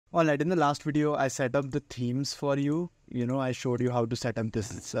Alright, in the last video, I set up the themes for you. I showed you how to set up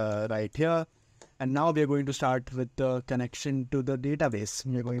this right here. And now we are going to start with the connection to the database.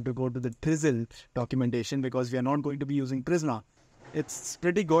 We are going to go to the Drizzle documentation because we are not going to be using Prisma. It's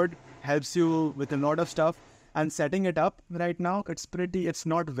pretty good, helps you with a lot of stuff. And setting it up right now, it's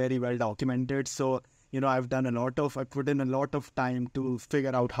not very well documented. So, I put in a lot of time to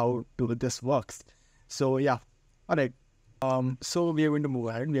figure out how this works. So yeah, all right. So we are going to move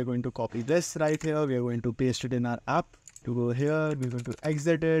ahead. We are going to copy this right here. We are going to paste it in our app. To go here, we're going to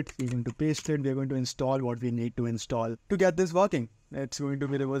exit it. We're going to paste it. We're going to install what we need to install to get this working. It's going to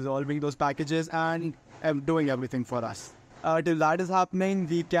be resolving those packages and doing everything for us. Till that is happening,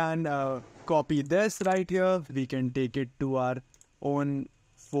 we can copy this right here. We can take it to our own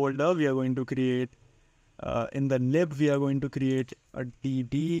folder. We are going to create in the lib. We are going to create a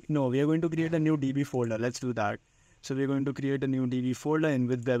DB. No, we are going to create a new DB folder. Let's do that. So we're going to create a new DB folder in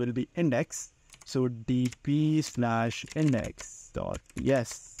which there will be index. So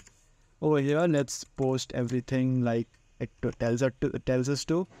db/index.yes. Over here, let's post everything like it tells us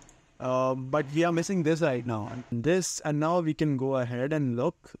to. But we are missing this right now. And now we can go ahead and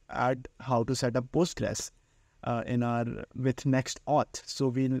look at how to set up Postgres with NextAuth.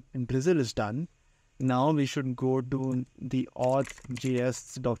 So Drizzle is done. Now we should go to the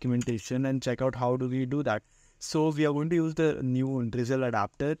auth.js documentation and check out how do we do that. So we are going to use the new Drizzle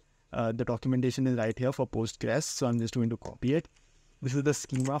adapter. The documentation is right here for Postgres. So I'm just going to copy it. This is the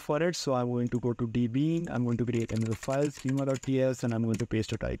schema for it. So I'm going to go to DB. I'm going to create another file, schema.ts, and I'm going to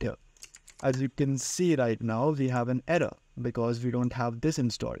paste it right here. As you can see right now, we have an error because we don't have this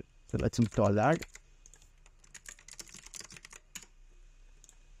installed. So let's install that.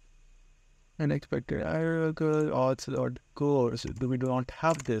 Unexpected error, auth.course. We do not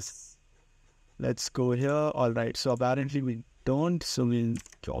have this. Let's go here. All right. So apparently we don't. So we'll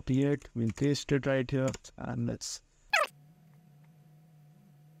copy it. We'll paste it right here. And let's.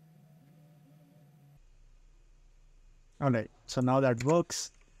 All right. So now that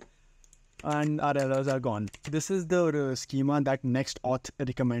works. And our errors are gone. This is the schema that NextAuth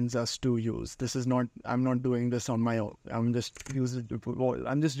recommends us to use. This is not, I'm not doing this on my own. I'm just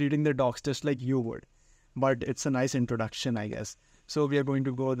reading the docs just like you would. But it's a nice introduction, I guess. So we are going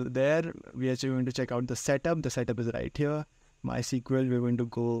to go there. We are going to check out the setup. The setup is right here. MySQL, we're going to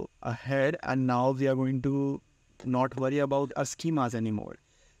go ahead. And now we are going to not worry about our schemas anymore.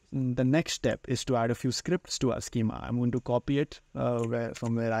 The next step is to add a few scripts to our schema. I'm going to copy it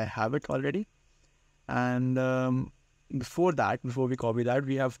from where I have it already. And before we copy that,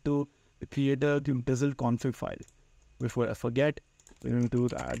 we have to create a Drizzle config file. Before I forget, we're going to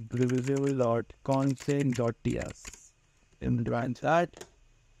add drizzle.config.ts. Advance that,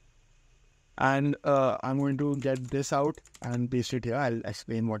 and I'm going to get this out and paste it here. I'll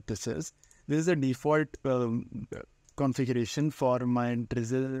explain what this is. This is a default configuration for my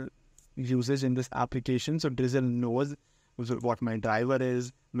Drizzle usage in this application. So Drizzle knows what my driver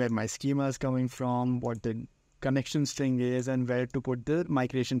is, where my schema is coming from, what the connection string is, and where to put the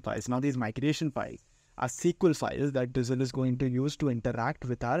migration files. Now these migration files are SQL files that Drizzle is going to use to interact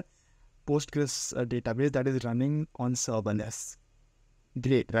with our Postgres database that is running on serverless.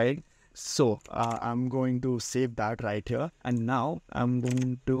 Great, right? So I'm going to save that right here. And now I'm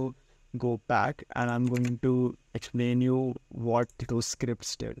going to go back and I'm going to explain you what those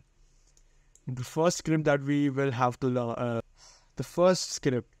scripts did. The first script that we will have to learn, the first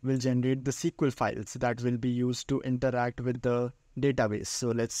script will generate the SQL files that will be used to interact with the database. So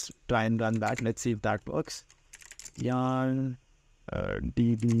let's try and run that. Let's see if that works. Yarn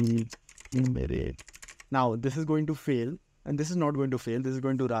db. Now this is going to fail, and this is not going to fail. This is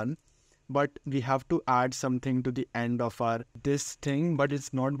going to run, but we have to add something to the end of this thing, but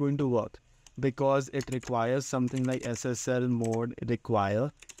it's not going to work because it requires something like SSL mode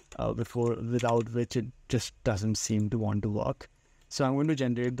require without which it just doesn't seem to want to work. So I'm going to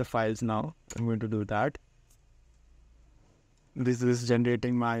generate the files now. I'm going to do that. This is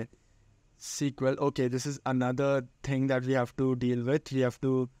generating my SQL. Okay, this is another thing that we have to deal with.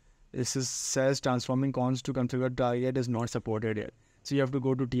 Says transforming cons to configure target is not supported yet. So you have to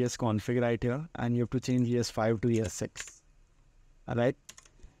go to tsconfig right here and you have to change ES5 to ES6. All right.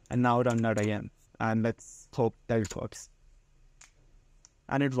 And now run that again. And let's hope that it works.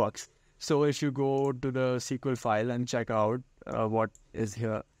 And it works. So if you go to the SQL file and check out what is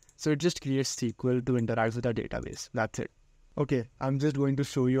here. So it just creates SQL to interact with our database. That's it. Okay. I'm just going to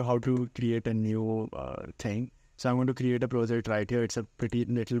show you how to create a new thing. So I'm going to create a project right here. It's a pretty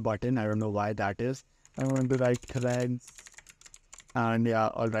little button. I don't know why that is. I'm going to write threads. And yeah,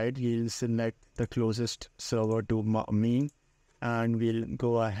 all right. We'll select the closest server to me. and we'll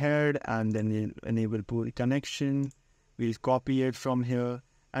go ahead and then we'll enable pool connection. We'll copy it from here,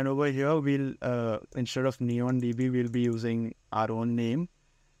 and over here we'll instead of NeonDB, we'll be using our own name.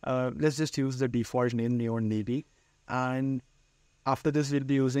 Let's just use the default name NeonDB, and after this we'll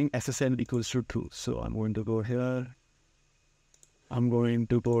be using SSL equals to true. So I'm going to go here. I'm going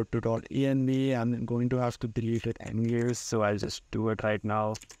to go to .env. I'm going to have to delete it anyways, so I'll just do it right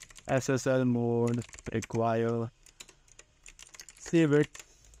now. SSL mode require, save it,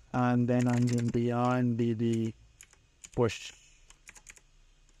 and then I'm going to NeonDB push.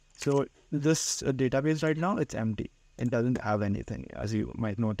 So this database right now, it's empty. It doesn't have anything, as you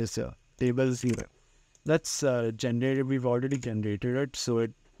might notice here. Table 0. Let's generate it. We've already generated it, so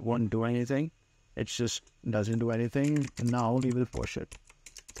it won't do anything. It just doesn't do anything. Now we will push it.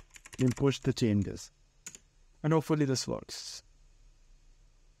 We'll push the changes, and hopefully this works.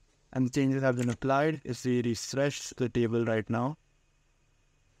 And the changes have been applied. If we refresh the table right now,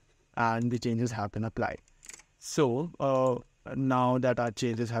 and the changes have been applied. So now that our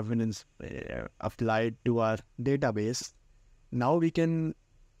changes have been applied to our database, now we can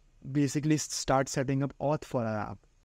basically start setting up auth for our app.